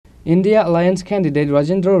India Alliance Candidate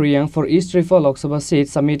Rajendra Reang for East Tripura Lok Sabha seat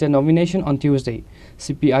submitted nomination on Tuesday.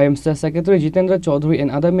 CPIM State Secretary Jitendra Chowdhury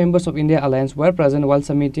and other members of India Alliance were present while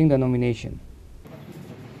submitting the nomination.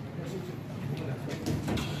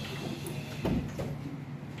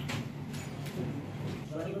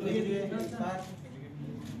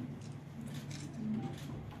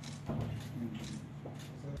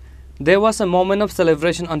 There was a moment of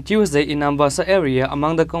celebration on Tuesday in Ambassa area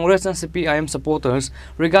among the Congress and CPIM supporters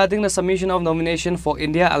regarding the submission of nomination for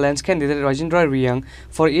India Alliance candidate Rajendra Reang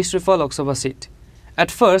for East Tripura Lok Sabha seat. At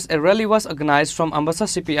first, a rally was organized from Ambassa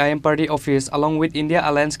CPIM party office along with India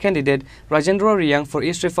Alliance candidate Rajendra Reang for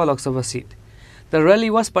East Tripura Lok Sabha seat. The rally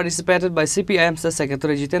was participated by CPIM State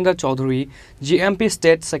Secretary Jitendra Chowdhury, GMP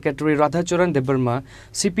State Secretary Radhacharan Debarma,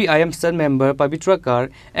 CPIM State Member Pavitra Kar,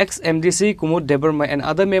 ex-MDC Kumud Debarma and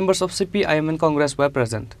other members of CPIM and Congress were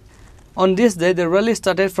present. On this day, the rally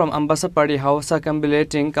started from Ambassa Party House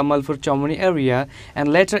circumambulating Kamalpur Chaumani area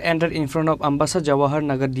and later entered in front of Ambassa Jawahar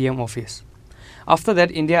Nagar DM office. After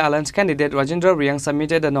that, India Alliance candidate Rajendra Reang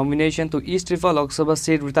submitted the nomination to East Tripura Lok Sabha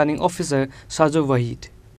seat returning officer Sajju Wahid.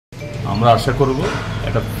 আমরা আশা করব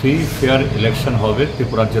একটা free fair election হবে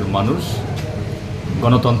ত্রিপুরার মানুষ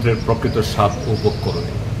গণতন্ত্রের প্রকৃত স্বাদ উপভোগ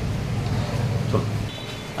করবে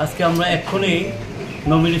আজকে আমরা এখনই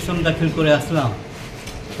নমিনেশন দাখিল করে আসলাম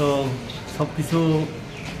তো সবকিছু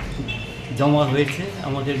জমা হয়েছে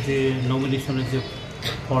আমাদের যে নমিনেশনের যে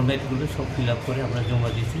ফরম্যাটগুলো সব ফিল আপ করে আমরা জমা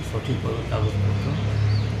দিয়েছি সঠিকভাবে কাগজপত্র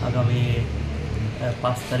আগামী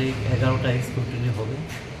 5 তারিখ 11টায় স্ক্রুটিনি হবে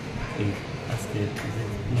এই আজকে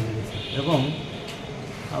নমিনেশন এবং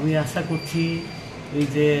আমি আশা করছি এই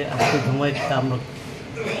যে আজকে জমায়েতটা আমরা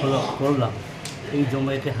করলাম এই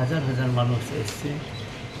জমায়েতে হাজার হাজার মানুষ এসছে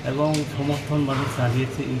এবং সমর্থন মানুষ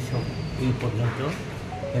জানিয়েছে এই পর্যন্ত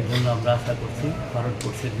এর জন্য আমরা আশা করছি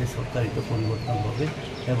ভারতবর্ষের যে সরকারিত পরিবর্তন হবে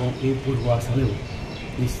এবং এই পূর্ব আসলেও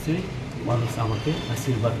নিশ্চয়ই মানুষ আমাকে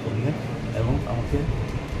আশীর্বাদ করবেন এবং আমাকে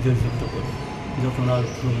জয়যুক্ত করবে যত না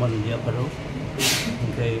সম্মান দিয়া পারো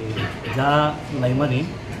যা লাইমানি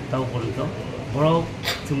তাও পর্যন্ত বড়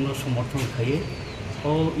চূর্ণ সমর্থন খাইয়ে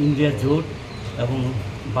ও ইন্ডিয়া জোট এবং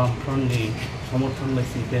বামফ্রন্টনি সমর্থন বাই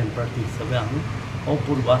সিপিএম প্রার্থী হিসাবে আমি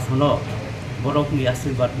অপূর্ব আসন বড়কনি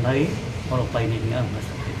আশীর্বাদ নাই বড় পাইনি আম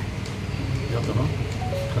আশা করি যত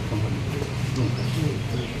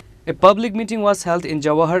A public meeting was held in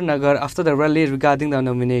Jawahar Nagar after the rally regarding the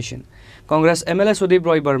nomination. Congress MLA Sudip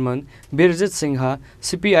Roy Burman, Birjit Singha,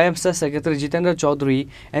 CPIM State Secretary Jitendra Chowdhury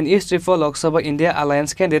and East Tripura Lok Sabha India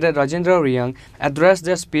Alliance candidate Rajendra Reang addressed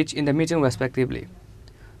their speech in the meeting respectively.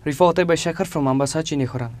 Reported by Shekhar from Ambassa,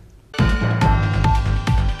 Chinikhorang.